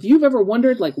amazing. If you've ever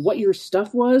wondered what your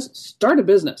stuff was, start a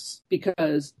business,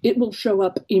 because it will show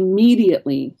up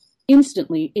immediately,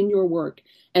 instantly in your work,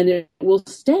 and it will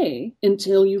stay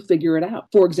until you figure it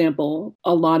out. For example,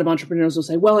 a lot of entrepreneurs will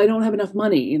say, well, I don't have enough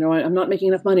money. I'm not making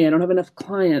enough money. I don't have enough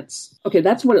clients. Okay,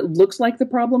 that's what it looks like the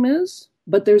problem is,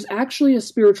 but there's actually a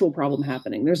spiritual problem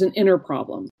happening. There's an inner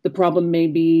problem. The problem may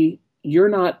be you're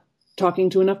not talking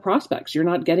to enough prospects. You're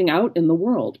not getting out in the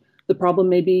world. The problem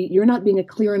may be you're not being a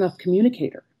clear enough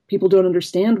communicator. People don't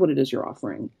understand what it is you're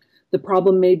offering. The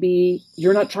problem may be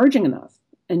you're not charging enough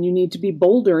and you need to be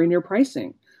bolder in your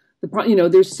pricing.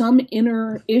 There's some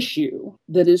inner issue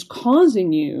that is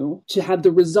causing you to have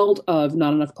the result of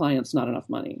not enough clients, not enough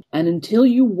money. And until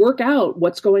you work out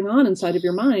what's going on inside of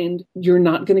your mind, you're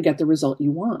not going to get the result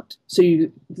you want. So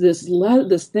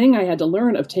this thing I had to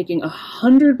learn of taking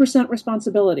 100%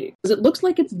 responsibility, because it looks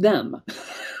like it's them.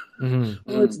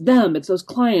 Mm-hmm. Well, it's them, it's those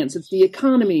clients, it's the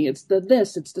economy, it's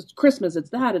this, it's the Christmas, it's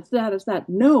that.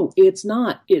 No, it's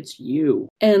not. It's you.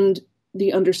 And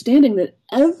the understanding that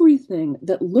everything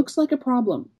that looks like a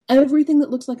problem, everything that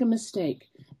looks like a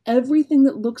mistake, everything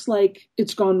that looks like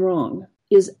it's gone wrong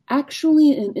is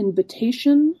actually an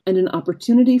invitation and an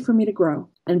opportunity for me to grow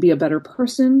and be a better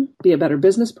person, be a better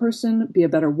business person, be a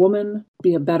better woman,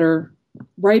 be a better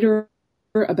writer,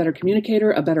 a better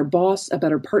communicator, a better boss, a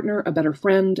better partner, a better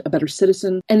friend, a better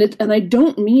citizen. And I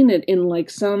don't mean it in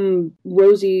some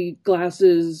rosy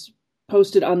glasses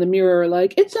posted on the mirror,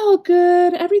 it's all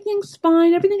good, everything's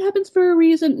fine, everything happens for a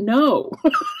reason. No,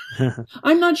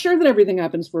 I'm not sure that everything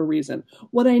happens for a reason.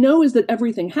 What I know is that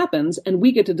everything happens and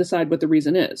we get to decide what the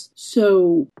reason is.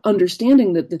 So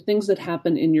understanding that the things that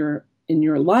happen in your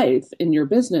life, in your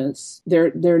business,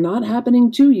 they're not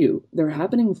happening to you, they're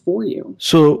happening for you.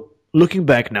 So looking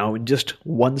back now in just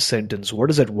one sentence, what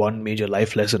is that one major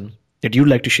life lesson that you'd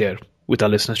like to share with our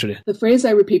listeners today? The phrase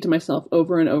I repeat to myself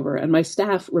over and over, and my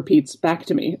staff repeats back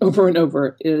to me over and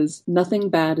over, is nothing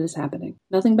bad is happening.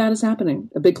 Nothing bad is happening.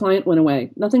 A big client went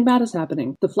away. Nothing bad is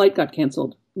happening. The flight got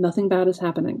canceled. Nothing bad is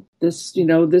happening. This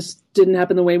didn't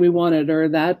happen the way we wanted, or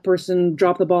that person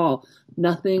dropped the ball.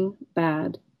 Nothing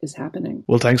bad is happening.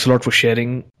 Well, thanks a lot for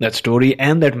sharing that story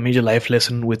and that major life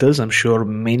lesson with us. I'm sure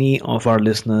many of our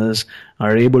listeners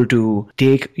are able to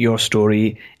take your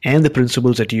story and the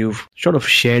principles that you've sort of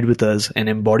shared with us and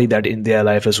embody that in their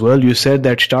life as well. You said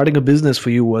that starting a business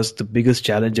for you was the biggest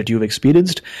challenge that you've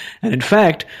experienced. And in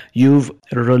fact, you've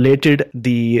related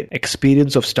the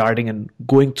experience of starting and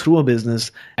going through a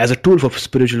business as a tool for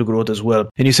spiritual growth as well.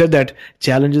 And you said that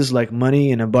challenges like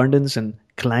money and abundance and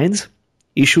clients,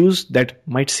 issues that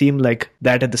might seem like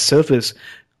that at the surface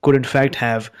could in fact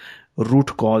have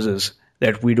root causes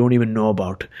that we don't even know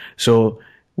about. So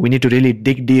we need to really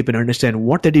dig deep and understand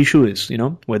what that issue is,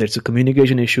 whether it's a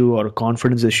communication issue or a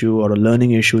confidence issue or a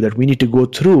learning issue that we need to go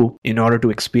through in order to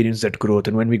experience that growth.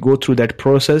 And when we go through that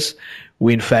process,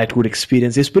 we in fact would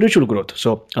experience a spiritual growth.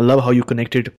 So I love how you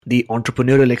connected the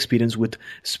entrepreneurial experience with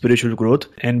spiritual growth.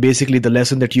 And basically the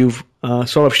lesson that you've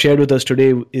sort of shared with us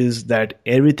today is that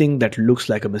everything that looks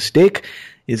like a mistake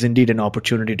is indeed an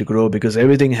opportunity to grow, because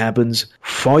everything happens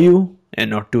for you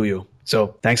and not to you.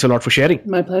 So thanks a lot for sharing.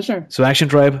 My pleasure. So Action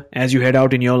Tribe, as you head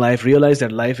out in your life, realize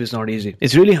that life is not easy.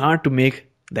 It's really hard to make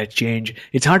that change.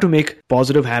 It's hard to make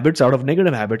positive habits out of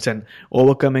negative habits and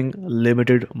overcoming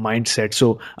limited mindset.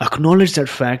 So acknowledge that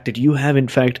fact that you have in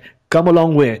fact come a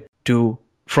long way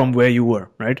from where you were,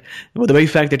 right? Well, the very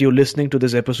fact that you're listening to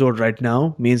this episode right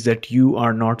now means that you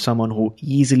are not someone who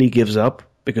easily gives up,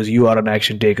 because you are an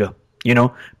action taker.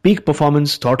 Peak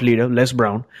performance thought leader Les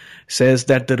Brown says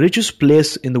that the richest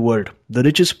place in the world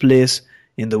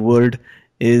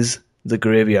is the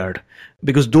graveyard,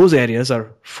 because those areas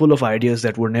are full of ideas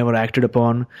that were never acted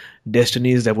upon,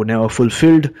 destinies that were never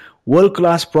fulfilled,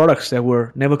 world-class products that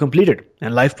were never completed,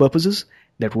 and life purposes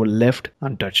that were left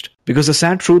untouched. Because the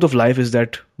sad truth of life is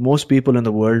that most people in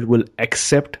the world will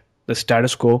accept the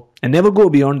status quo and never go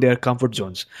beyond their comfort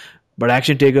zones. But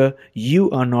Action Taker,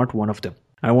 you are not one of them.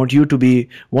 I want you to be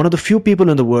one of the few people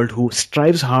in the world who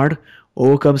strives hard,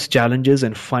 overcomes challenges,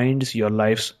 and finds your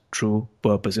life's true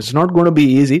purpose. It's not going to be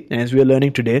easy, as we are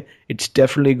learning today. It's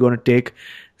definitely going to take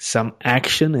some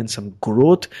action and some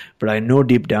growth, but I know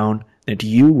deep down that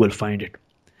you will find it.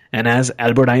 And as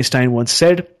Albert Einstein once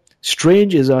said,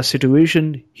 strange is our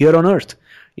situation here on earth.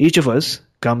 Each of us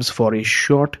comes for a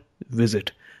short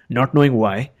visit, not knowing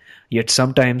why, yet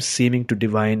sometimes seeming to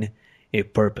divine a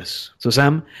purpose. So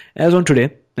Sam, as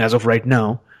of right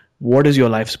now, what is your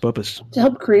life's purpose? To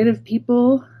help creative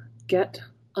people get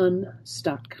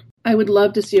unstuck. I would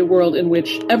love to see a world in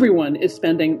which everyone is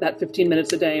spending that 15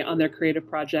 minutes a day on their creative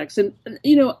projects. And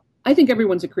I think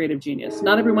everyone's a creative genius.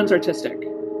 Not everyone's artistic,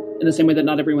 in the same way that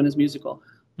not everyone is musical.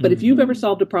 But if you've ever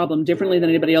solved a problem differently than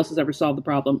anybody else has ever solved the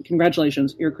problem,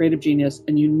 congratulations, you're a creative genius,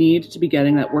 and you need to be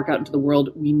getting that work out into the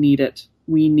world. We need it.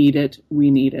 We need it.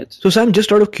 We need it. So Sam,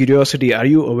 just out of curiosity, are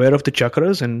you aware of the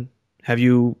chakras, and have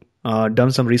you done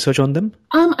some research on them?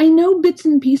 I know bits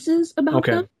and pieces about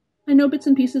them.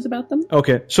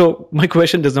 Okay. So my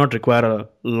question does not require a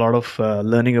lot of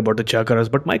learning about the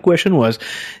chakras, but my question was,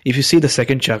 if you see the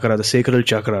second chakra, the sacral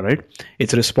chakra, right?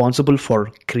 It's responsible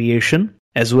for creation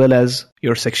as well as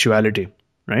your sexuality,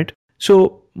 right?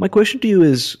 So my question to you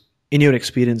is, in your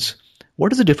experience,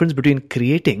 what is the difference between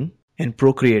creating and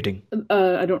procreating?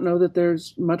 I don't know that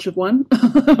there's much of one.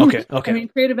 Okay. I mean,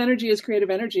 creative energy is creative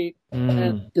energy.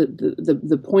 And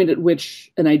the point at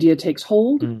which an idea takes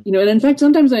hold, and in fact,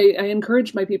 sometimes I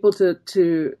encourage my people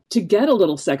to get a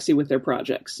little sexy with their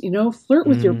projects, flirt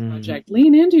with your project,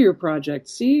 lean into your project,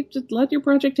 just let your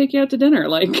project take you out to dinner,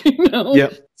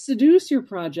 seduce your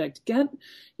project, get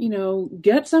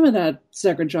some of that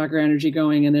sacred chakra energy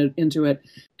going into it,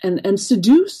 and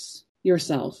seduce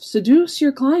yourself, seduce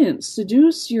your clients,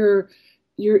 seduce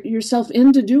yourself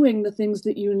into doing the things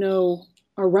that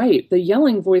are right. The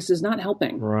yelling voice is not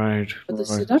helping. Right. But the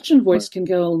seduction voice can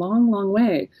go a long, long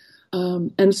way.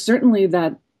 And certainly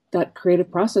that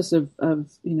creative process of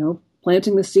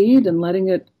planting the seed and letting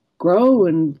it grow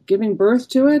and giving birth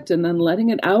to it and then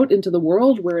letting it out into the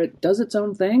world where it does its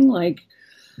own thing,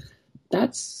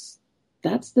 that's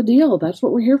the deal. That's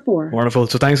what we're here for. Wonderful.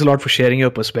 So thanks a lot for sharing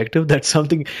your perspective. That's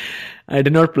something I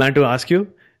did not plan to ask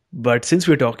you, but since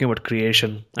we're talking about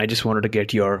creation, I just wanted to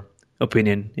get your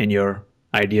opinion and your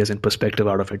ideas and perspective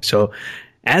out of it. So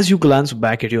as you glance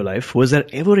back at your life, was there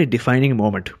ever a defining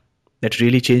moment that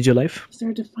really changed your life? Was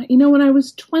there when I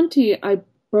was 20, I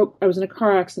was in a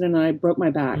car accident and I broke my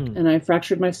back and I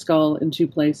fractured my skull in 2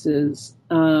 places.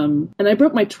 And I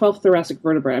broke my 12th thoracic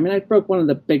vertebrae. I mean, I broke one of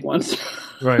the big ones.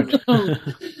 Right.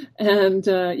 And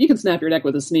you can snap your neck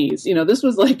with a sneeze. This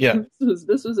was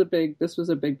this was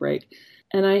a big break.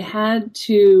 And I had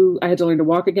to learn to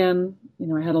walk again.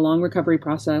 I had a long recovery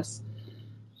process,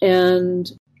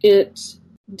 and it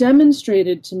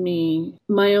demonstrated to me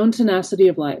my own tenacity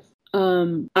of life.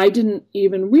 I didn't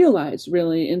even realize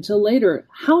really until later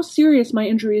how serious my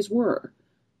injuries were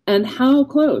and how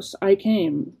close I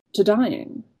came to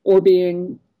dying or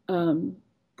being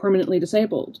permanently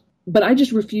disabled. But I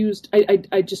just refused.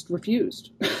 I just refused.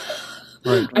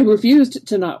 Right. I refused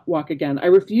to not walk again. I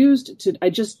refused to. I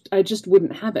just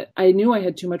wouldn't have it. I knew I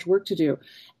had too much work to do,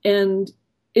 and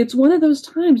it's one of those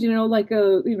times, like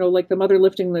the mother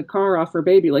lifting the car off her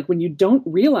baby, like when you don't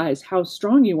realize how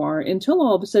strong you are until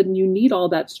all of a sudden you need all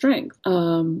that strength.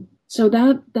 So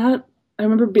that I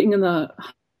remember being in the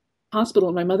hospital,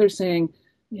 and my mother's saying,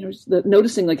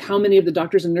 noticing like how many of the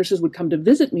doctors and nurses would come to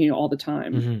visit me all the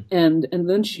time. Mm-hmm. And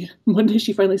then one day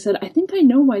she finally said, I think I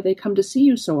know why they come to see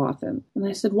you so often. And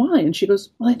I said, why? And she goes,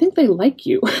 well, I think they like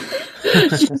you.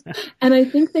 And I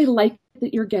think they like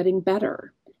that you're getting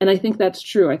better. And I think that's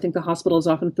true. I think the hospital is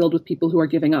often filled with people who are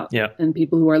giving up and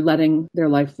people who are letting their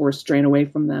life force drain away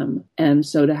from them. And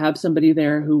so to have somebody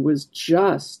there who was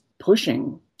just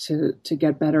pushing to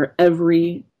get better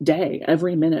every day,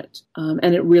 every minute.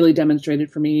 And it really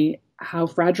demonstrated for me how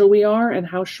fragile we are and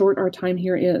how short our time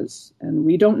here is. And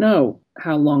we don't know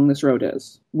how long this road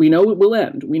is. We know it will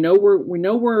end. We know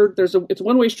it's a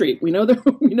one-way street. We know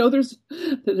that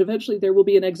eventually there will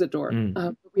be an exit door.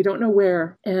 We don't know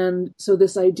where. And so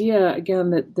this idea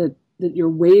again that you're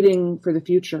waiting for the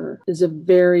future is a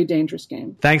very dangerous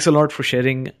game. Thanks a lot for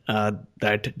sharing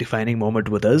that defining moment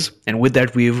with us. And with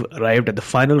that, we've arrived at the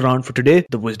final round for today,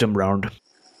 the wisdom round.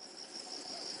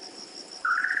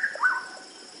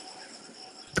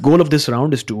 The goal of this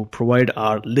round is to provide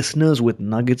our listeners with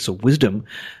nuggets of wisdom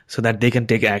so that they can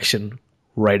take action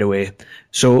right away.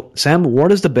 So, Sam,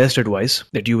 what is the best advice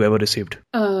that you've ever received?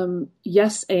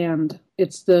 Yes, and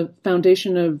it's the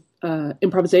foundation of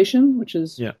improvisation, which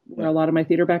is where a lot of my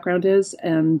theater background is.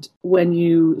 And when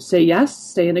you say yes,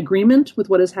 stay in agreement with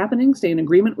what is happening, stay in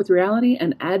agreement with reality,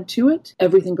 and add to it,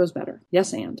 everything goes better.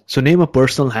 Yes, and. So name a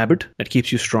personal habit that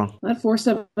keeps you strong. That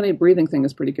 4-7-8 breathing thing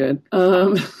is pretty good.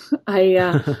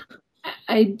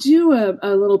 I do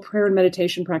a little prayer and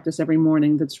meditation practice every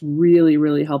morning that's really,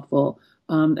 really helpful.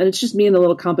 And it's just me in a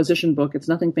little composition book. It's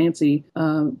nothing fancy.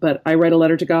 But I write a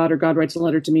letter to God or God writes a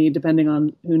letter to me, depending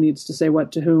on who needs to say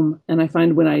what to whom. And I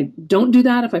find when I don't do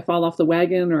that, if I fall off the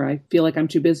wagon or I feel like I'm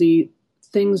too busy,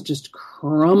 things just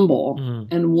crumble.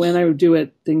 And when I do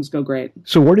it, things go great.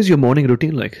 So what is your morning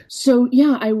routine like? So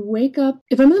I wake up.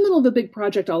 If I'm in the middle of a big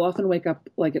project, I'll often wake up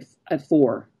like at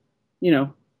 4,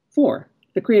 4,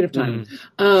 the creative time.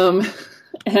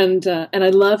 And I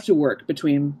love to work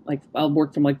between, I'll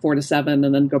work from 4 to 7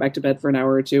 and then go back to bed for an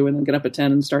hour or two and then get up at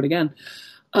 10 and start again.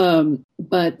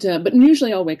 But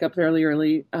usually I'll wake up fairly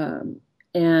early.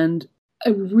 And I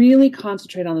really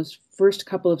concentrate on those first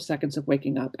couple of seconds of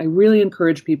waking up. I really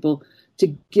encourage people to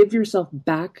give yourself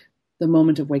back the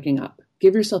moment of waking up.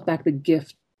 Give yourself back the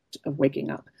gift of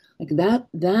waking up. Like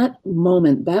that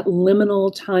moment, that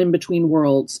liminal time between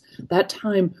worlds, that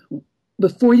time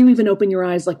before you even open your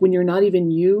eyes, like when you're not even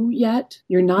you yet,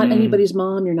 you're not anybody's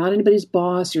mom, you're not anybody's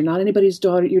boss, you're not anybody's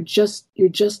daughter, you're just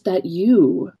that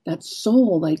you, that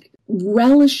soul, like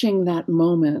relishing that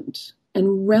moment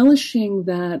and relishing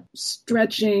that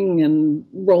stretching and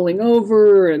rolling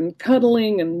over and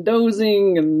cuddling and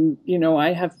dozing. And,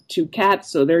 I have 2 cats,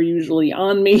 so they're usually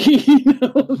on me,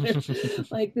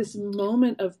 like this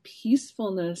moment of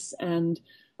peacefulness and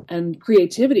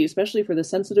creativity, especially for the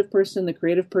sensitive person, the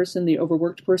creative person, the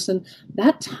overworked person,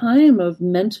 that time of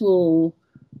mental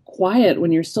quiet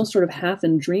when you're still sort of half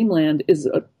in dreamland is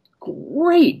a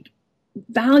great,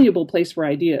 valuable place for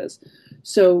ideas.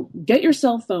 So get your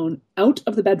cell phone out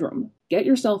of the bedroom. Get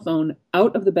your cell phone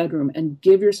out of the bedroom and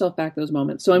give yourself back those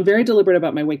moments. So I'm very deliberate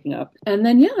about my waking up. And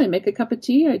then, I make a cup of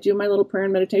tea. I do my little prayer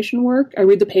and meditation work. I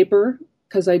read the paper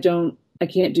because I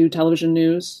can't do television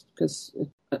news because it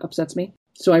upsets me.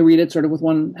 So I read it sort of with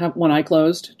one eye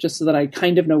closed, just so that I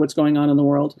kind of know what's going on in the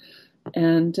world.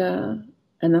 And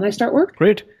then I start work.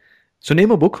 Great. So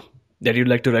name a book that you'd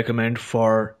like to recommend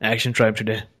for Action Tribe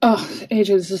today. Oh, AJ,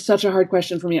 this is such a hard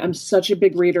question for me. I'm such a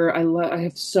big reader. I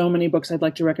have so many books I'd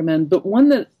like to recommend. But one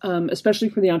that, especially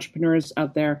for the entrepreneurs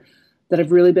out there, that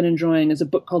I've really been enjoying is a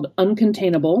book called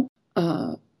Uncontainable,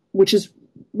 which is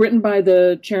written by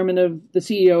the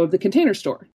CEO of the Container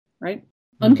Store, right?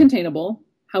 Uncontainable.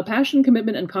 How Passion,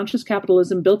 Commitment, and Conscious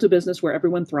Capitalism Built a Business Where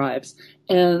Everyone Thrives.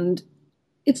 And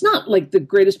it's not like the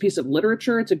greatest piece of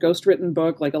literature. It's a ghostwritten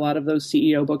book, like a lot of those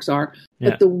CEO books are.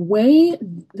 But the way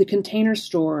the Container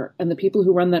Store and the people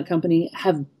who run that company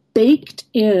have baked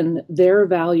in their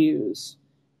values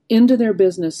into their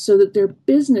business so that their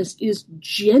business is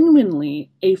genuinely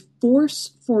a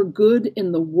force for good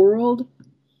in the world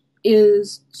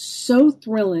is so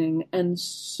thrilling and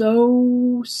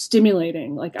so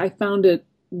stimulating. Like, I found it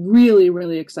really,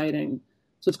 really exciting.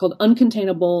 So it's called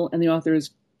Uncontainable, and the author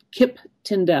is Kip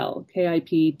Tindell,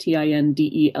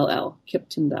 Kiptindell, Kip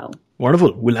Tindell.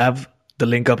 Wonderful. We'll have the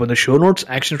link up in the show notes.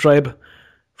 Action Tribe.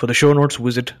 For the show notes,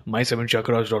 visit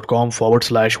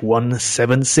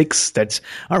my7chakras.com/176. That's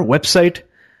our website,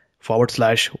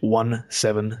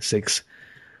 /176.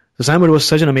 So Sam, it was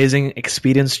such an amazing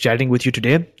experience chatting with you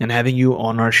today and having you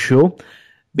on our show.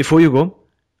 Before you go,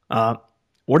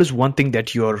 what is one thing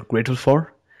that you're grateful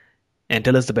for? And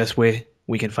tell us the best way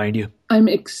we can find you? I'm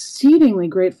exceedingly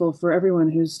grateful for everyone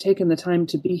who's taken the time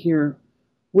to be here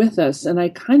with us. And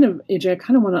AJ, I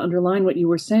kind of want to underline what you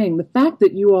were saying. The fact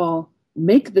that you all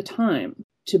make the time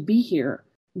to be here,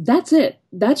 that's it.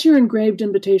 That's your engraved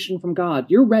invitation from God.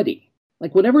 You're ready.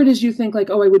 Like whatever it is you think like,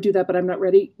 oh, I would do that, but I'm not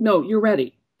ready. No, you're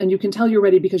ready. And you can tell you're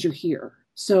ready because you're here.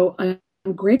 So I'm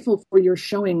grateful for your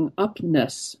showing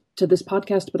upness to this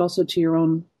podcast, but also to your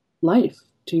own life,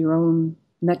 to your own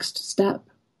next step.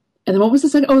 And then what was the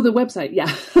second? Oh, the website.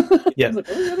 Yeah. Yeah. I was like,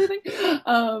 what was the other thing?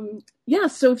 Yeah.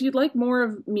 So if you'd like more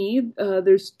of me,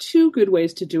 there's two good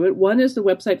ways to do it. One is the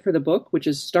website for the book, which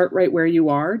is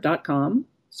startrightwhereyouare.com.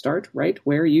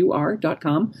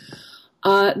 Startrightwhereyouare.com.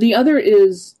 The other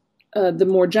is the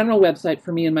more general website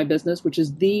for me and my business, which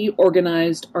is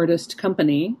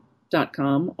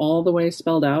theorganizedertistcompany.com, all the way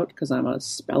spelled out, because I'm a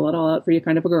spell it all out for you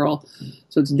kind of a girl.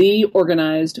 So it's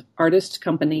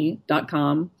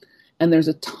theorganizedertistcompany.com. And there's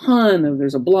a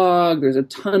blog, there's a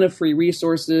ton of free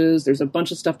resources, there's a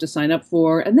bunch of stuff to sign up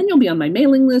for, and then you'll be on my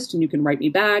mailing list and you can write me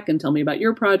back and tell me about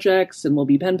your projects, and we'll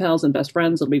be pen pals and best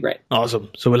friends. It'll be great. Awesome.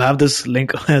 So we'll have this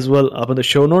link as well up in the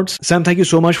show notes. Sam, thank you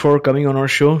so much for coming on our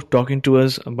show, talking to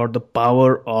us about the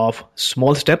power of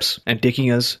small steps and taking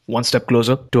us one step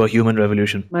closer to a human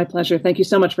revolution. My pleasure. Thank you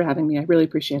so much for having me. I really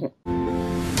appreciate it.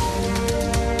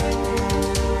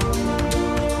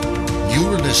 You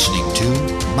are listening to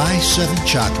My Seven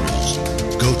Chakras.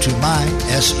 Go to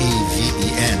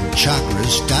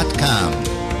mysevenchakras.com.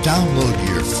 Download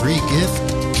your free gift,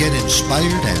 get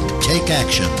inspired, and take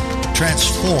action.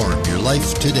 Transform your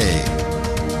life today.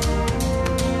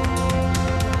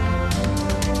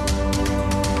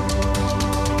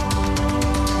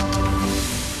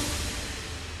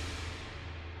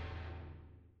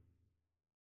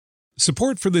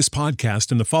 Support for this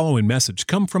podcast and the following message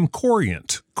come from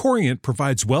Corient. Corient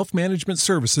provides wealth management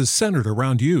services centered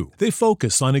around you. They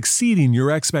focus on exceeding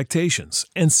your expectations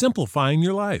and simplifying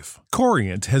your life.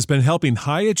 Corient has been helping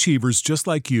high achievers just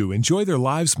like you enjoy their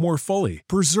lives more fully,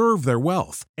 preserve their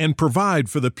wealth, and provide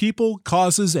for the people,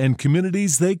 causes, and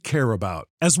communities they care about.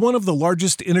 As one of the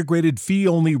largest integrated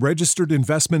fee-only registered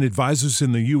investment advisors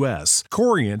in the U.S.,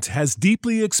 Corient has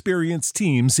deeply experienced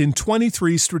teams in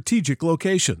 23 strategic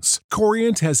locations.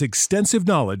 Corient has extensive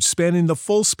knowledge spanning the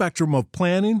full spectrum of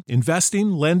planning,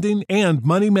 investing, lending, and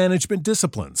money management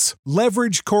disciplines.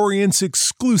 Leverage Corient's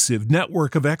exclusive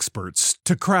network of experts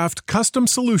to craft custom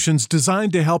solutions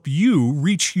designed to help you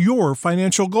reach your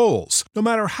financial goals, no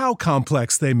matter how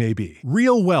complex they may be.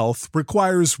 Real wealth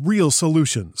requires real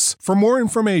solutions. For more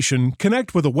information,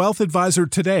 connect with a wealth advisor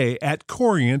today at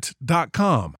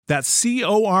Corient.com. That's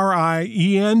Corient.com.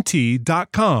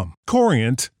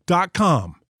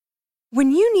 Corient.com.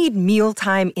 When you need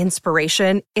mealtime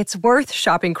inspiration, it's worth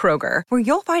shopping Kroger, where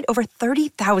you'll find over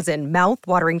 30,000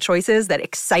 mouth-watering choices that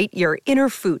excite your inner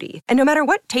foodie. And no matter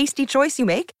what tasty choice you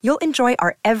make, you'll enjoy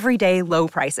our everyday low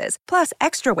prices, plus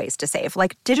extra ways to save,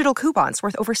 like digital coupons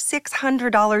worth over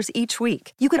 $600 each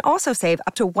week. You can also save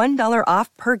up to $1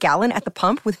 off per gallon at the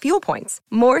pump with fuel points.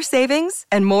 More savings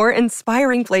and more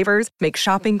inspiring flavors make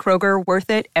shopping Kroger worth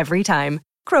it every time.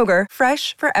 Kroger,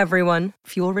 fresh for everyone.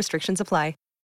 Fuel restrictions apply.